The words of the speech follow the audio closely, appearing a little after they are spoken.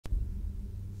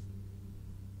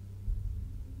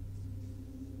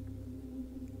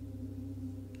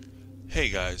Hey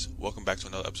guys, welcome back to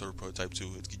another episode of Prototype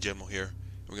 2. It's GJP here,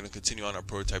 and we're going to continue on our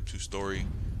Prototype 2 story.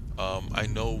 I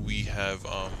know we have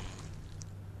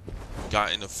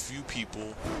gotten a few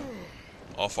people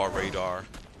off our radar,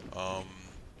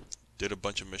 did a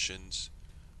bunch of missions.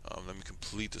 Let me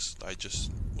complete this.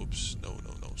 Oops, no,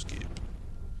 skip.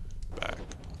 Back.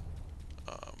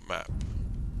 Map.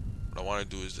 What I want to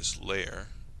do is this lair,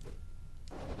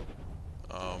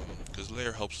 because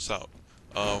lair helps us out.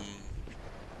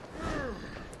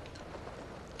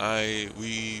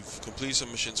 We've completed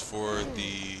some missions for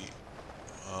the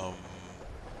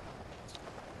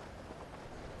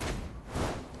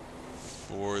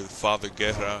Father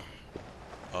Guerra,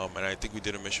 and I think we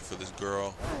did a mission for this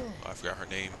girl. I forgot her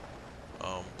name,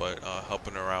 but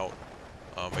helping her out,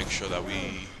 make sure that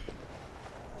we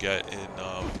get in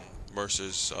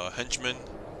Mercer's henchman.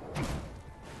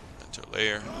 Enter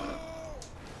lair.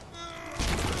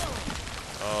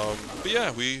 But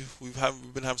yeah, we've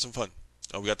been having some fun.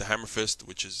 We got the Hammer Fist,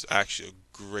 which is actually a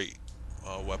great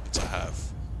weapon to have.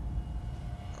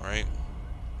 Alright.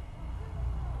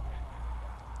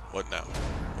 What now?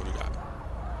 What do we got?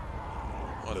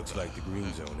 What Looks like the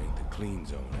green zone ain't the clean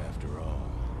zone after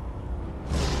all.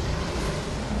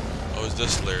 Oh, is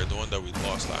this lair, the one that we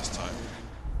lost last time?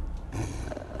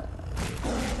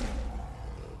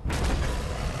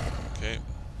 Okay.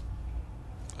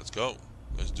 Let's go.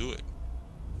 Let's do it.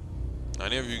 Now,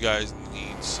 any of you guys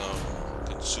need some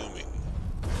consuming?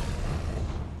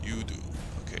 You do.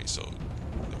 Okay, so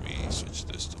let me switch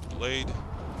this to blade.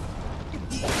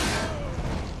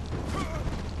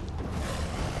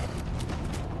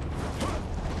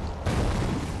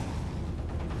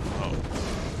 Oh,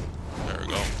 there we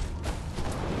go.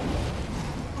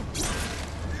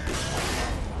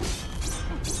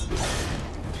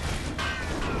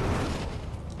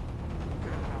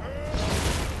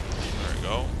 There we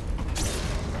go.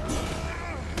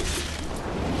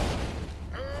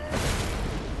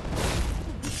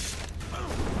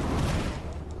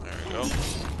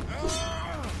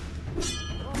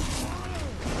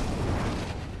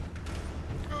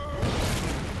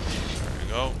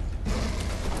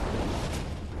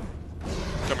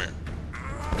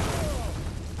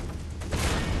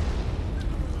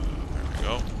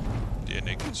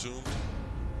 Consumed.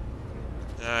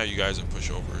 Ah, you guys are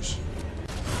pushovers.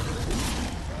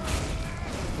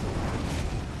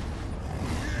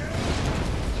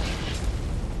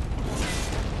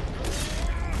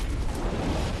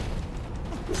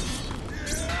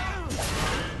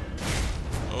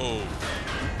 Oh.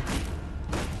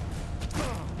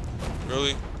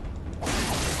 Really?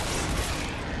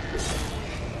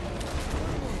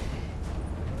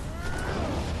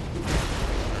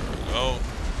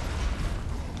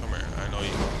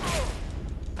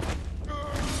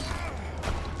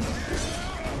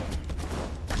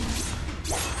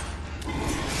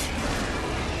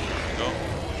 There we go.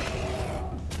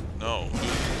 No,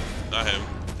 dude, not him.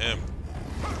 Him.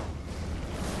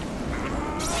 There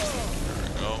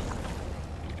we go.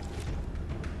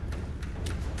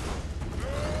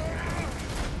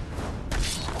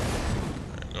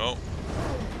 There we go.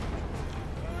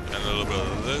 And a little bit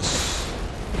of this.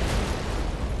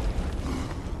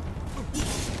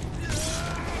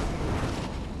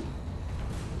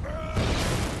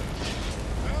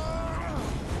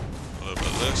 A little bit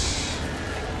of this.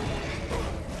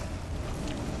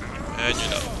 And you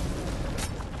know.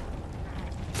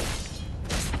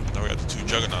 Now we got the two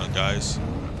Juggernaut guys,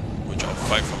 which I'll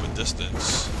fight from a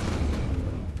distance.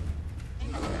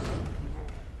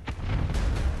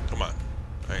 Come on.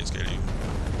 I ain't scared of you.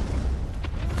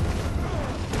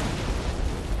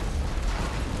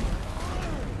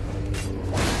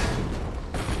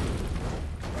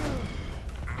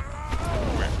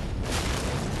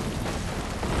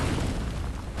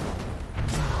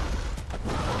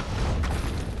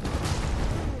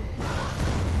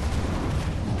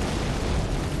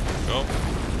 Go.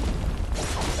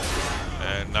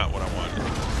 And not what I wanted.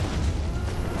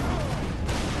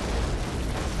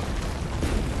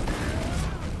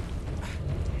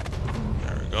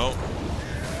 There we go.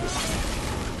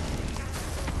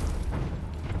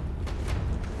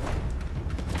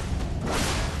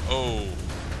 Oh.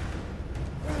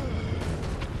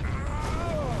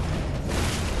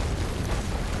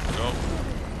 There we go.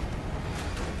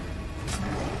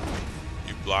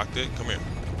 You blocked it. Come here.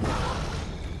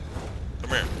 Come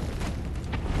here.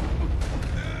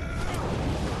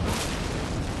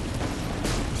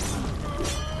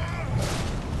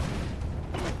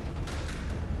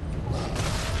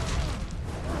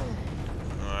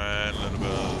 And a little bit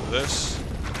of this.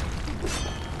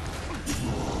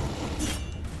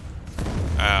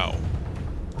 Ow.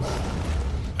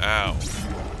 Ow.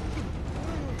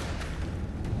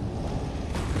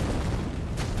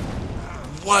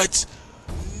 What?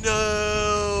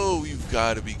 No! You've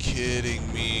got to be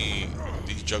kidding me.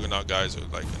 These Juggernaut guys are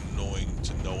like annoying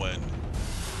to no end.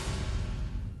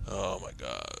 Oh my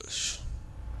gosh.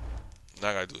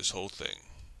 Now I gotta do this whole thing.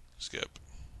 Skip.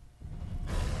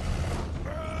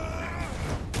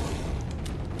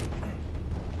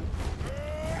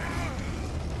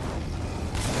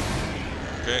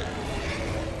 Okay.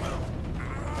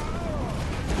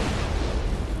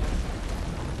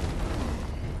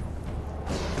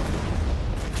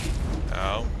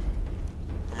 Ow.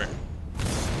 Come here.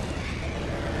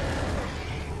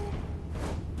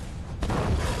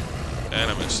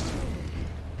 And I missed.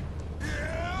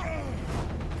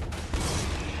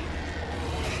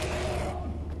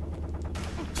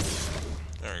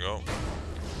 There we go.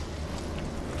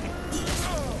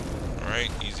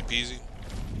 Alright, easy peasy.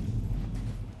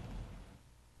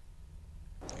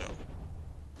 No.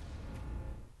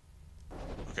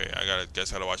 Okay, I gotta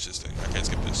guess how to watch this thing. I can't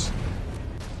skip this.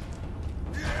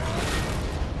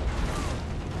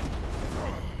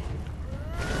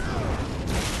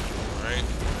 Alright.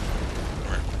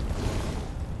 Come here.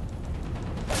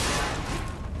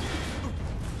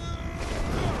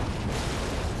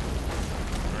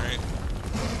 Alright.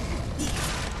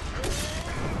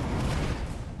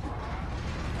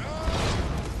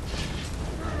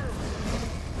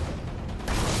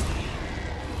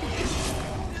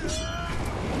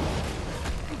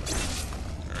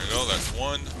 There we go, that's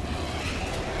one.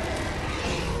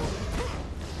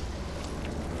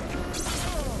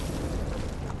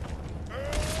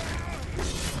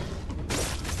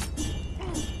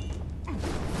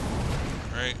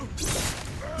 Alright.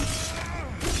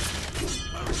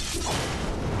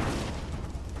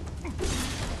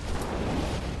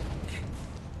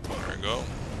 There we go.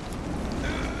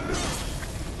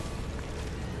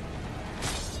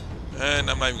 And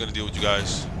I'm not even gonna deal with you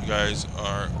guys. You guys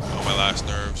are on my last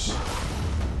nerves.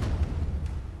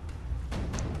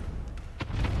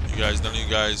 None of you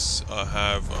guys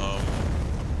have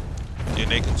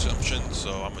DNA consumption,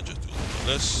 so I'm gonna just do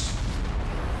this.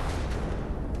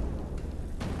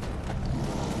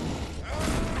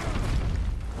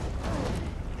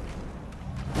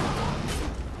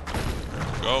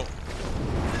 There we go.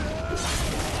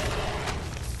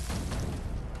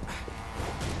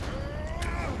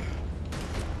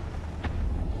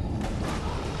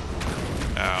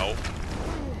 Ow.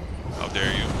 How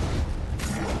dare you?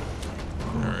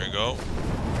 There we go.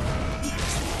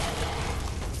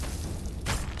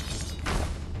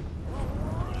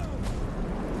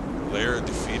 Lair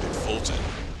defeated Fulton.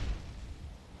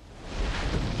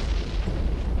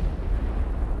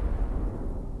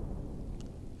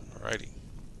 Alrighty.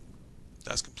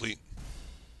 That's complete.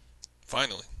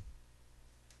 Finally.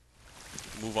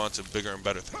 Move on to bigger and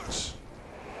better things.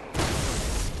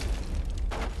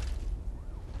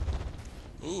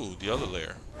 Ooh, the other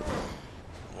layer.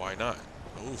 Why not?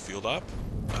 Ooh, Field Op?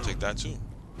 I'll take that too.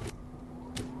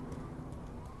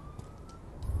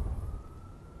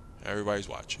 Everybody's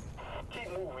watching.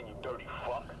 Keep moving, you dirty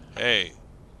fuck. Hey,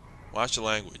 watch the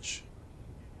language.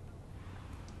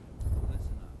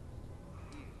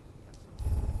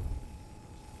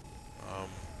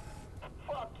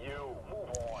 Fuck you. Move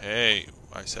on. Hey,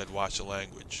 I said watch the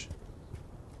language.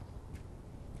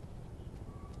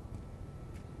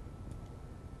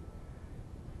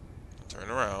 Turn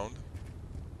around.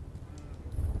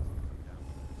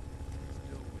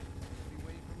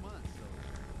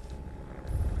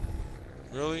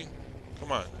 Really?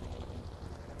 Come on.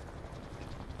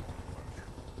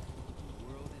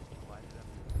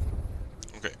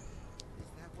 Okay.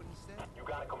 You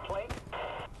got a complaint?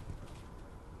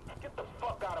 Get the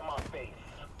fuck out of my face.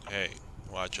 Hey,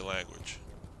 watch your language.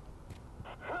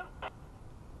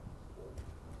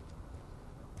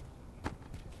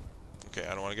 Okay,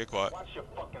 I don't want to get caught. Watch your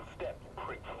fucking step, you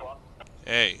prick fuck.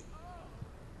 Hey,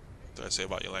 what did I say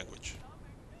about your language?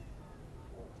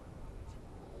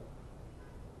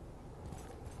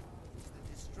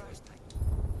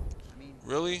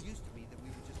 Really?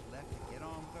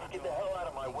 Get the hell out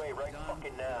of my way right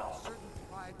fucking now.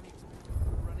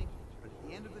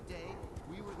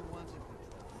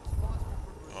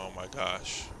 Oh my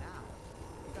gosh.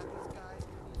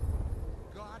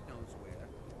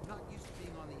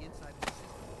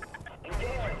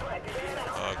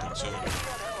 Consume.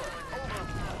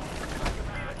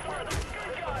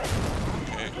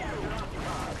 Okay.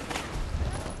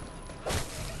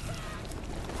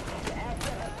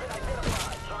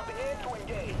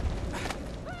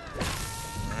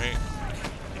 Alright.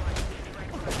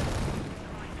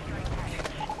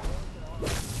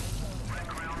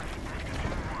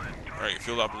 Alright,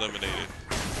 Field Op eliminated.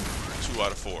 2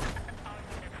 out of 4.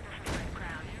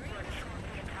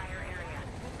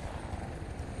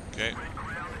 Okay.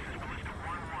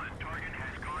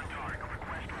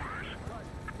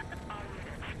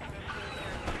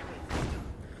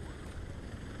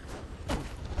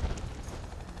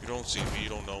 You don't see me, you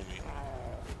don't know me.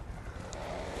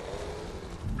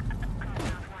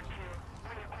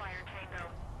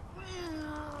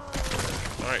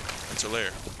 Alright, it's a lair.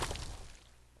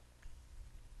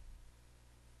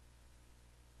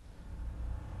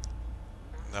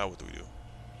 Now what do we do?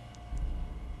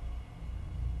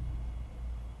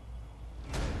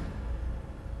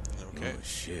 Okay. Oh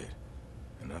shit.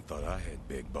 And I thought I had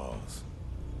big balls.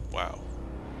 Wow.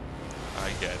 I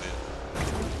get it.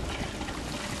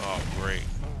 Oh, great.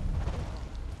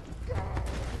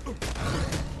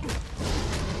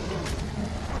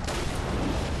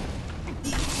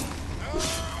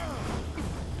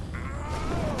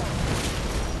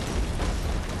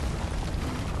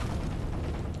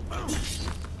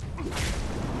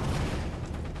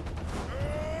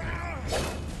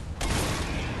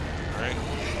 Alright.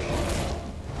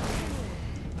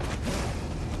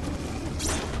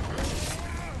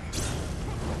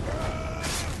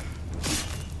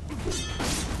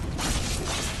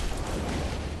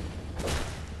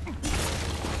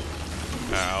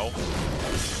 Ow.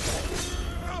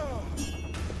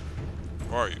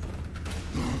 Where are you?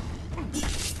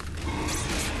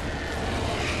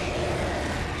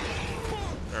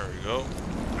 There we go.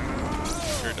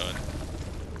 You're done.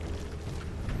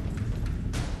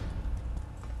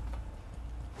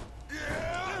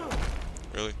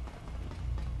 Really?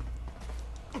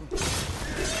 There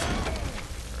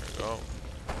we go.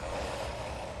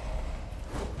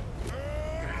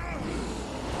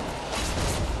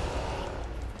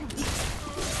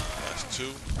 That's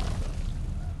two.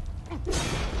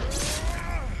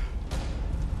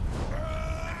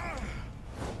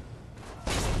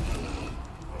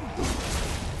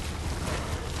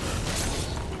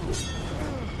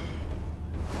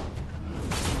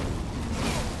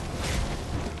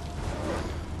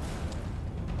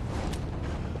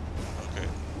 Okay.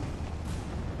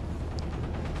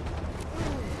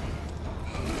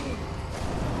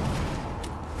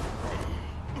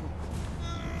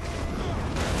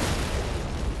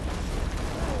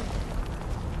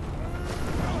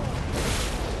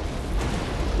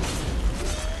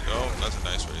 Go. That's a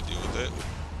nice way to deal with it.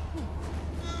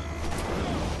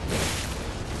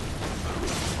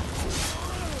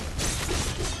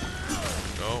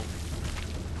 Go.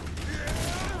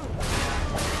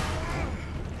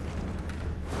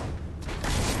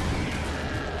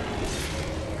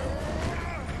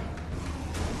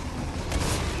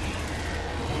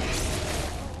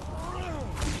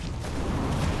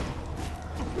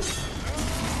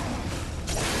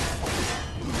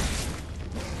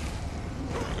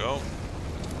 There we go.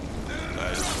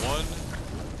 That is one.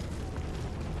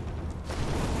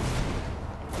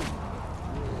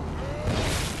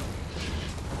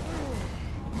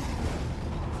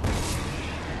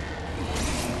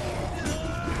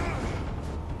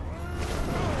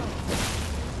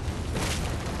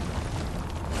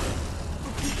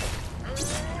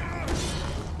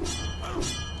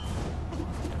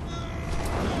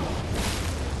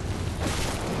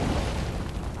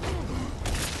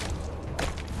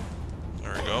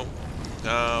 There we go.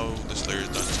 Now this layer is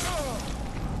done too.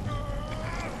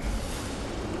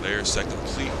 Layer set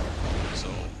complete. So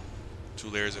 2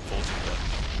 layers in Fulton done.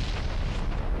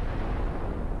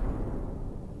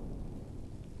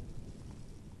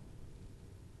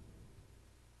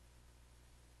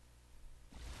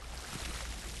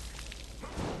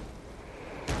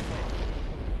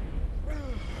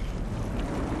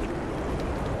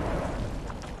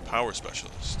 Power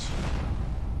specialist.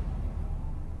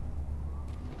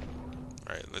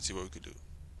 Alright, let's see what we could do.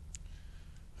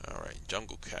 Alright,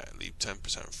 jungle cat. Leap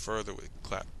 10% further with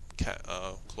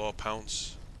claw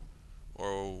pounce.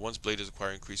 Or once blade is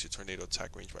acquired, increase your tornado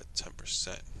attack range by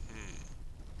 10%.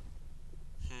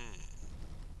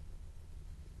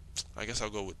 I guess I'll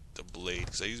go with the blade,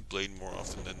 because I use blade more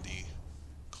often than the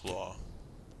claw.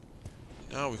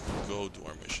 Now we can go do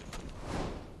our mission.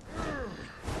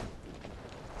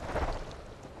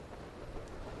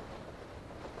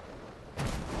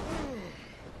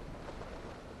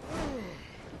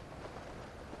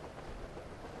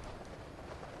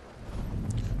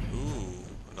 Ooh,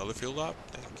 another field op?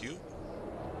 Thank you.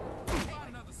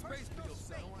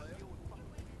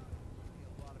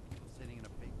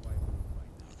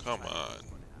 Come on.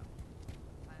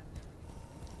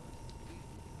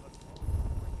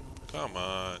 Come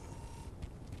on.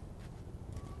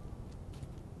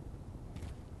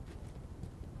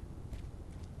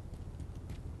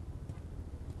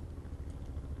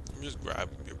 Let me just grab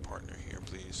your partner here,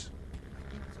 please.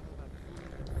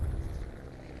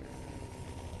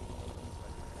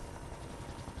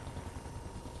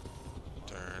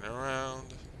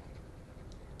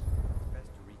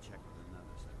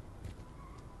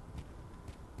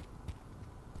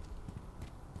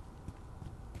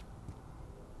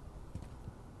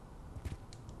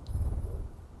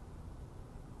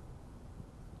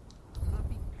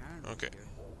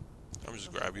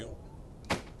 just grab you.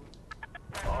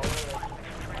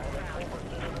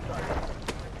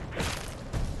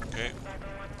 Okay.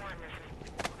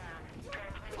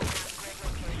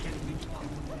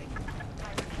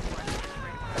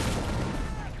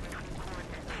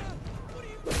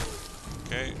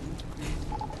 Okay.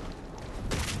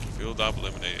 Field op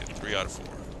eliminated. 3 out of 4.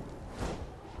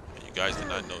 And you guys did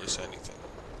not notice anything.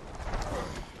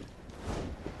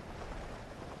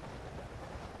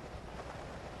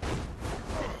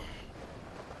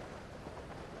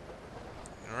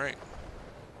 Alright.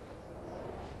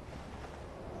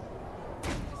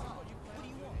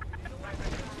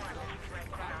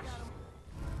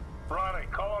 Friday,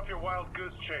 call off your wild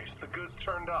goose chase. The goose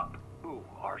turned up. Who,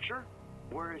 Archer?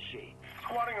 Where is she?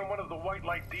 Squatting in one of the white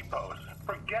light depots.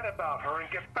 Forget about her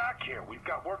and get back here. We've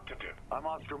got work to do. I'm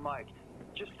Oscar Mike.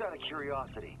 Just out of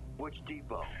curiosity, which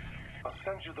depot? I'll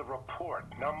send you the report.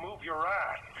 Now move your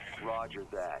ass. Roger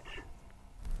that.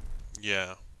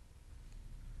 Yeah.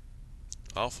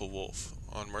 Alpha Wolf.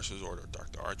 On Mercer's order,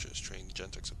 Dr. Archer has trained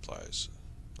Gentek supplies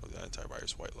of the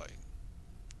antivirus white light.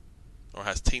 Or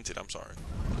has tainted, I'm sorry.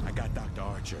 I got Dr.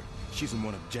 Archer. She's in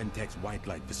one of Gentek's white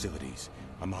light facilities.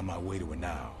 I'm on my way to her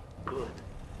now. Good.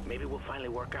 Maybe we'll finally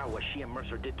work out what she and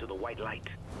Mercer did to the white light.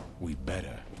 We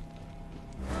better.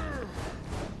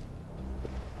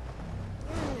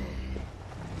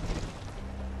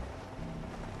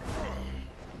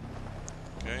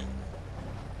 Okay.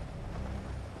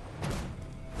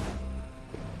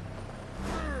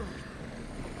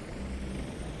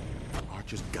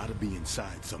 Archer's gotta be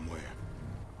inside somewhere.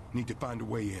 Need to find a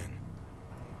way in.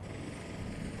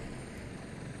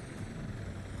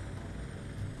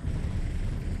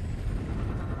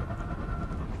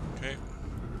 Okay.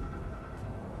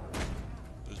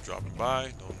 Just dropping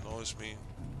by. Don't notice me.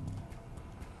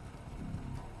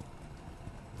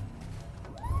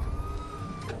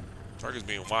 Target's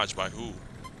being watched by who?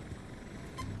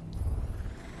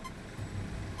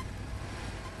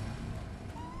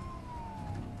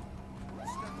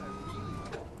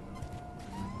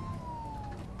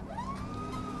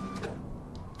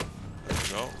 There we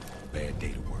go. Bad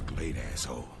day to work late,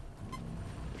 asshole.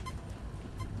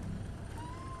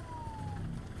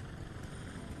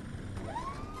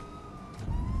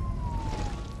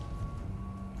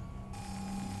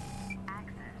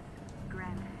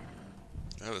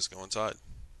 Yeah, let's go inside.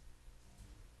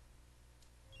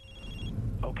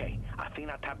 Okay, I think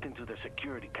I tapped into the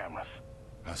security cameras.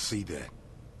 I see that.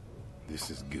 This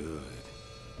is good.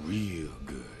 Real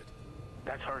good.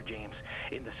 That's her, James,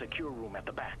 in the secure room at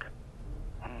the back.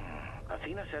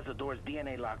 Athena says the door's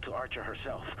DNA locked to Archer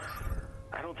herself.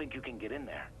 I don't think you can get in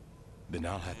there. Then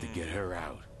I'll have to get her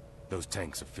out. Those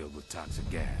tanks are filled with toxic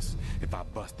gas. If I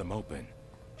bust them open,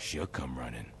 she'll come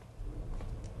running.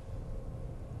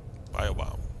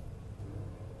 Biobomb.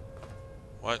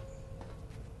 What?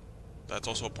 That's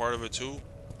also a part of it too?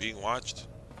 Being watched?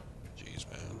 Jeez,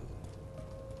 man.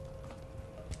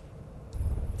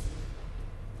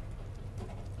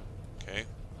 Okay.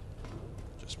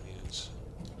 Just means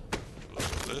a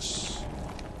little bit of this.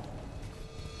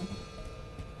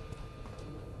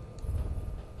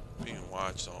 Being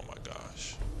watched, oh my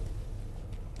gosh.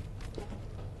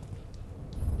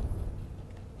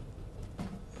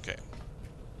 Okay.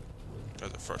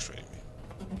 Guys are frustrating me.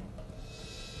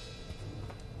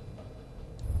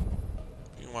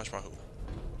 Being watched by who?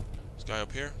 This guy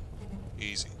up here?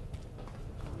 Easy.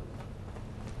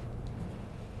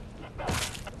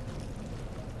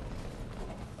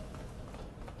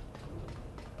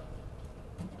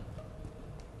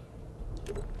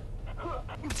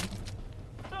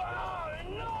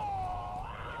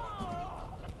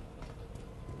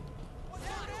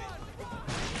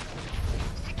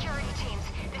 Security teams,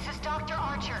 this is Dr.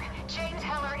 Archer. James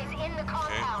Heller is in the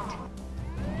compound.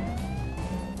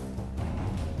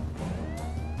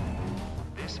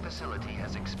 This facility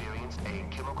has experienced a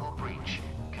chemical breach.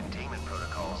 Containment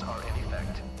protocols are in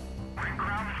effect.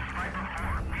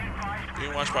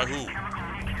 Being watched by who?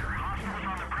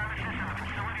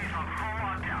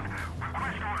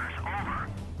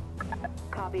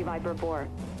 Copy, Viper 4.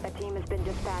 A team has been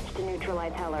dispatched to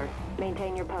neutralize Heller.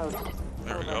 Maintain your post.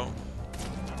 There we go.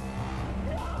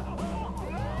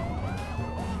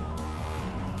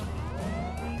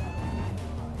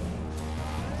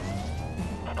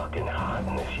 Fucking hot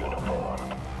in this uniform.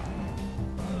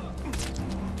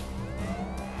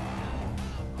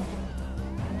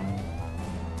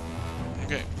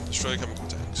 Okay, destroy the chemical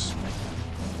tanks.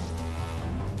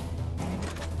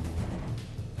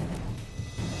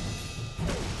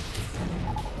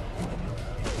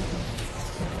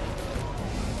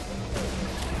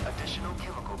 Additional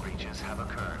chemical breaches have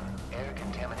occurred. Air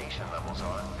contamination levels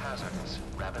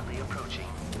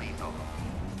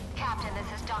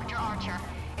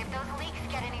If those leaks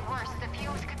get any worse, the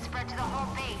fumes could spread to the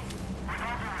whole base. With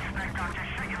all due respect, Doctor,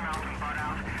 shut your mouth and butt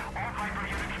out. All Viper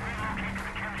units relocate to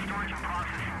the chem storage and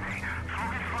processing bay.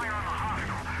 Focus fire on the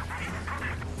hostile. We need to put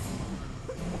this...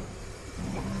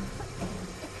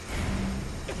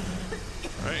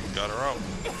 Alright, got her out.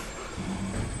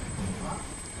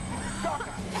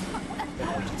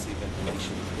 Emergency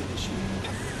ventilation initiated.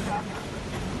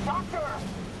 Doctor!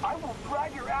 I will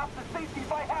drag your ass to safety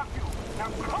if I have to. Now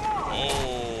come on! Oh.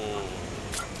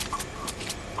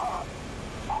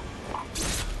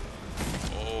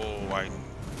 Oh,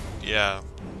 yeah.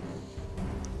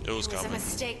 It was It was a coming.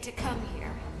 mistake to come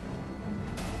here.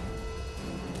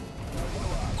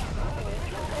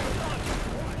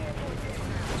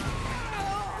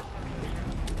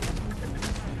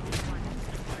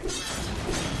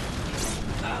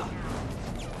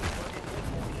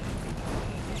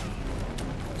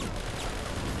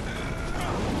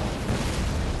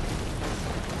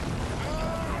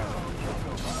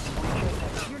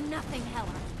 You're nothing, Heller.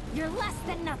 You're less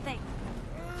than nothing.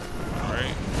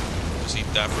 Alright. Just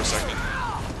eat that for a second.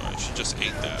 Alright, she just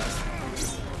ate that.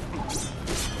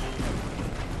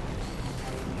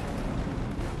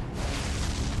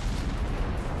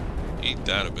 Eat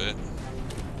that a bit.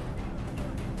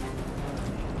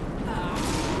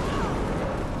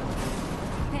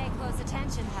 Pay close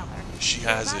attention, Heller. She You're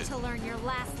has about it. to learn your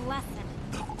last lesson.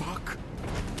 The fuck?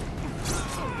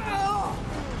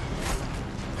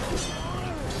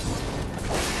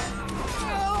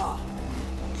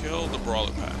 Kill the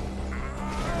brawler pack.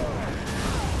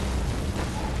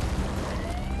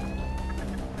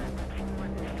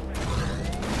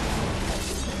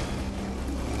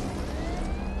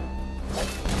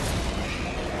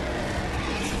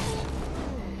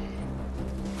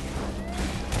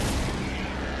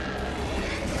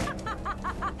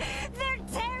 They're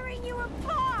tearing you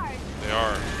apart! They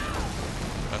are.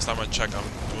 Last time I checked, I'm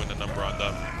doing the number on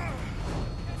them.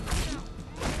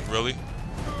 Really?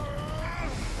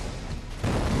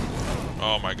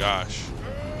 Oh my gosh.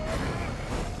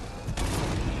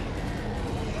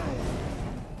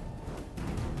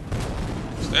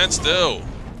 Stand still.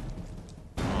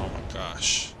 Oh my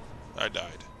gosh. I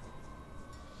died.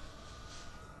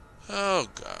 Oh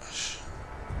gosh.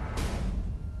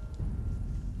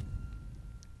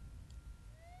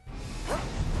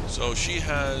 So she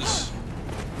has...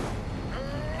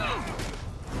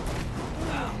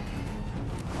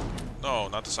 No,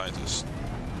 not the scientist.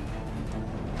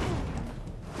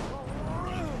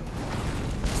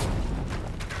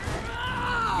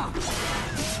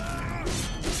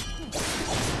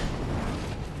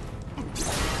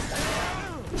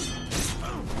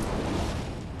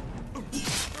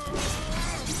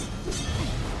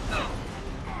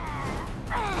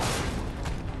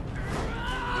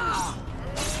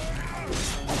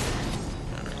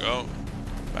 There we go.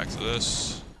 Back to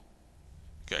this.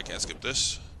 Okay, I can't skip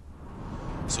this.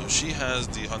 So she has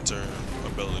the hunter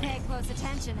ability. Pay close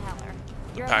attention, Heller.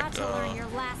 The You're pack, about to learn your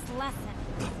last lesson.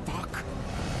 The fuck?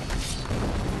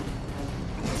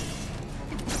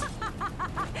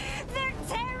 They're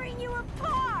tearing you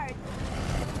apart!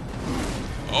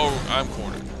 Oh, I'm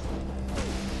cornered.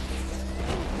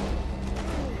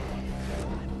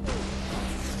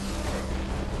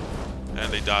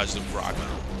 And they dodged the rock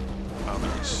now. How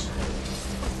nice.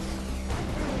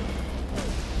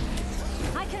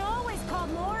 I can always call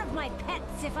more of my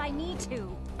pets if I need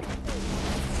to.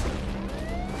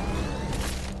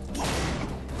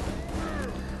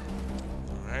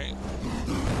 Alright.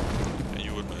 And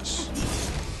you would miss.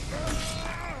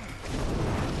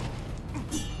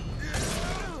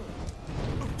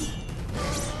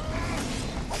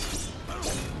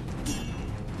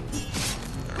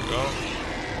 There we go.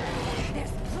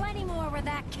 There's plenty more where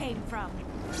that came from.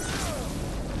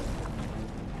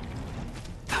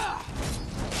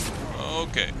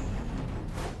 Okay.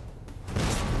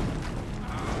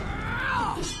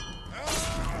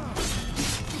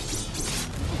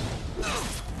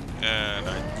 And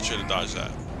I should have dodged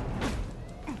that.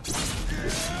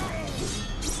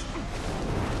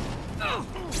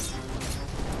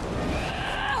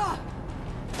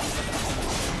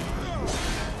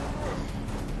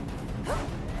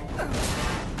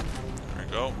 There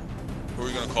we go. Who are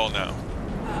we gonna call now?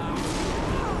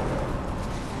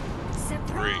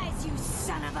 Surprise, you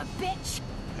son of a bitch!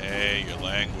 Hey, your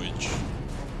language.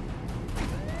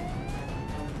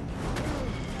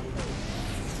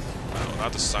 No,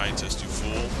 not the scientist, you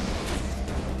fool.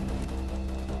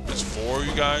 It's 4 of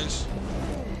you guys?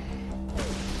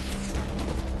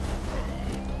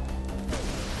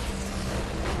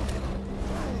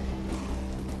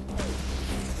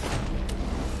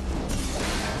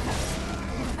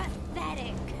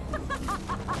 Pathetic.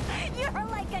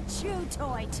 a chew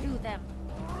toy to them.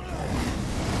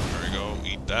 There we go.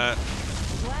 Eat that.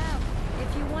 Well,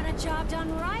 if you want a job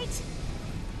done right...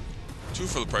 2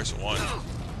 for the price of 1.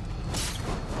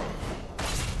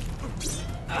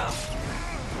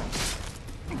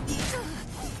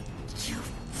 You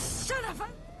son of a...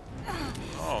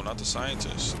 Oh, not the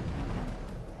scientist.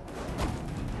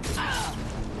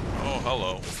 Oh,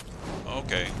 hello.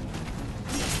 Okay.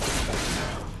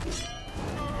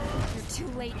 You're too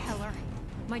late, Heller.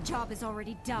 My job is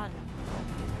already done.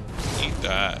 Eat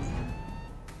that.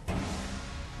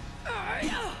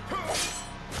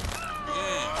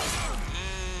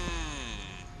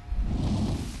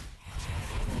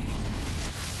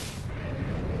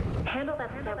 Handle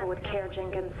that sample with care,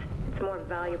 Jenkins. It's more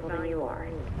valuable than you are.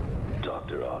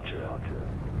 Dr. Archer,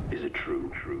 is it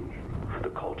true? The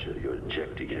culture you're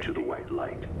injecting into the white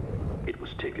light, it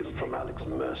was taken from Alex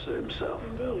Mercer himself.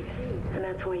 Indeed. And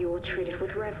that's why you will treat it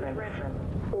with reverence.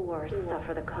 Or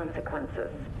suffer the consequences.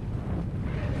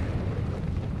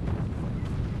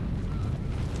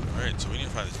 Alright, so we need to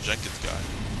find this Jenkins guy.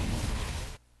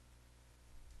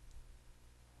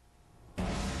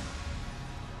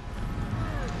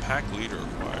 Pack leader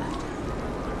required.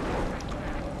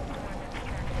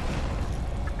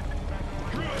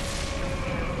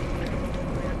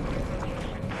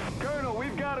 Colonel,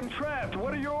 we've got him trapped.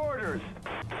 What are your orders?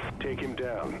 Take him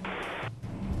down.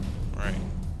 Alright.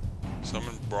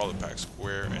 Summon Brawler Pack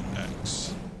Square and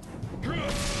X.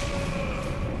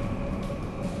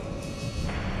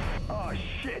 Oh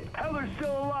shit, Heller's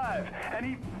still alive,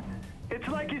 and it's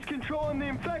like he's controlling the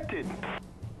infected.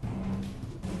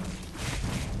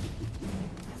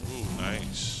 Ooh,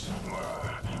 nice.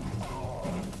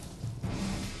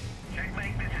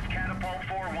 Checkmate, this is Catapult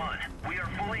 4-1. We are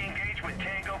fully engaged with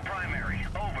Tango Primary.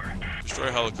 Over.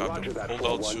 Destroy helicopter.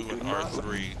 Hold L2 and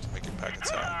R3 to make your pack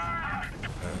attack.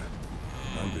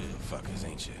 Hungry little fuckers,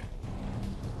 ain't you?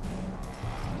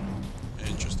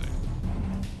 Interesting.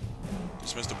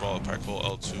 Dismiss the Brawler Pack. Hold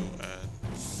L2 and...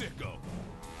 Sicko!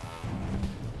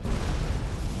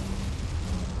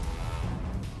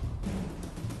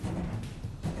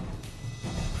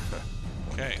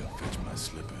 Okay. Fetch my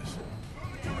slippers.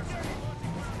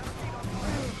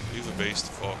 Leave the base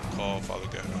to call Father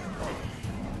Ghetto.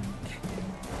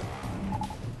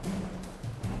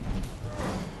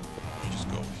 Let me just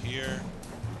go here.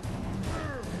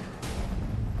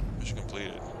 Mission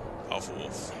completed. Alpha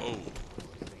Wolf. Oh.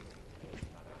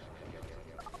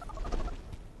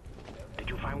 Did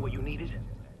you find what you needed?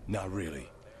 Not really.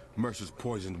 Mercer's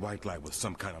poisoned white light with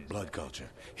some kind of blood culture.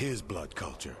 His blood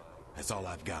culture. That's all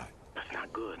I've got. That's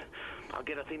not good. I'll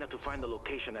get Athena to find the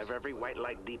location of every white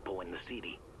light depot in the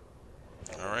city.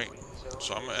 Alright.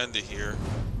 So I'm going to end it here.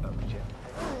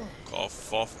 Call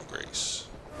Fall from Grace.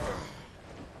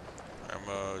 I'm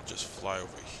going to just fly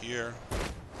over here.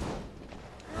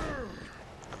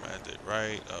 I'm going to end it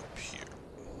right up here.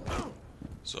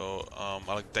 So, I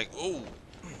like to thank... Oh!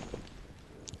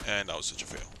 And that was such a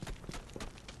fail.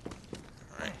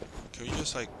 Alright. Can we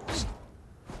just, like,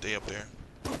 stay up there?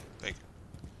 Thank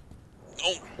you.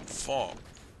 Oh! Fall.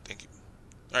 Thank you.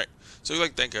 Alright. So, we'd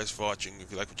like to thank you guys for watching.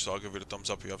 If you like what you saw, give it a thumbs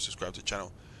up. If you haven't subscribed to the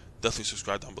channel, definitely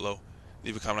subscribe down below.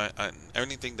 Leave a comment on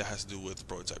anything that has to do with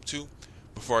Prototype 2.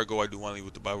 Before I go, I do want to leave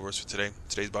with the Bible verse for today.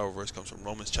 Today's Bible verse comes from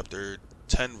Romans chapter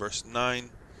 10, verse 9.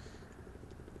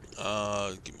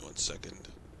 Give me 1 second.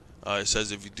 It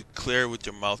says, if you declare with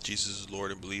your mouth Jesus is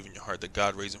Lord and believe in your heart that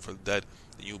God raised him from the dead,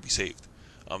 then you will be saved.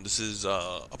 This is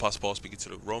Apostle Paul speaking to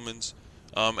the Romans.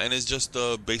 And it's just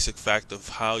the basic fact of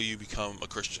how you become a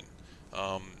Christian.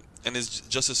 And it's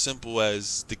just as simple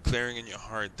as declaring in your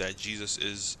heart that Jesus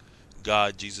is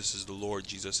God, Jesus is the Lord,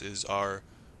 Jesus is our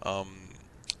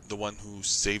the one who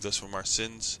saved us from our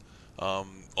sins.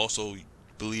 Also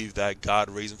believe that God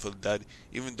raised him from the dead,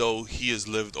 even though he has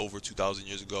lived over 2,000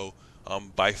 years ago.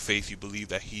 By faith, you believe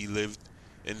that he lived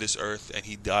in this earth and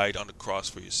he died on the cross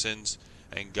for your sins,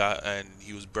 and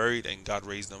he was buried and God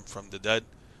raised him from the dead.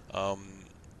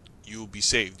 You will be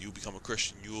saved. You will become a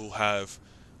Christian. You will have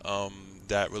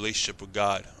that relationship with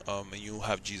God, and you will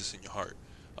have Jesus in your heart.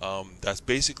 That's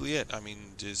basically it. I mean,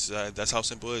 that's how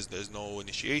simple it is. There's no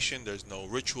initiation, there's no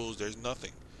rituals, there's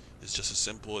nothing. It's just as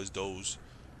simple as those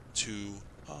two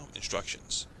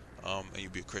instructions, and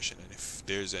you'll be a Christian. And if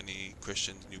there's any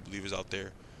Christians, new believers out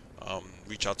there,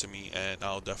 reach out to me, and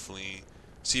I'll definitely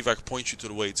see if I can point you to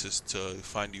the way to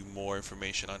find you more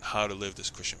information on how to live this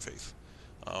Christian faith.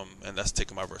 And that's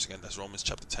taking my verse again. That's Romans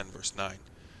chapter 10, verse 9.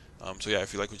 So yeah,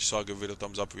 if you like what you saw, give it a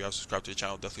thumbs up. If you haven't subscribed to the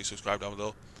channel, definitely subscribe down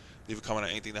below. Leave a comment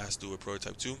on anything that has to do with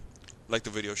Prototype 2. Like the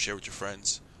video, share with your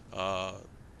friends.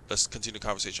 Let's continue the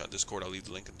conversation on Discord. I'll leave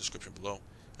the link in the description below.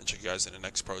 and check you guys in the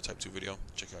next Prototype 2 video.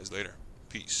 Check you guys later.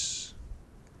 Peace.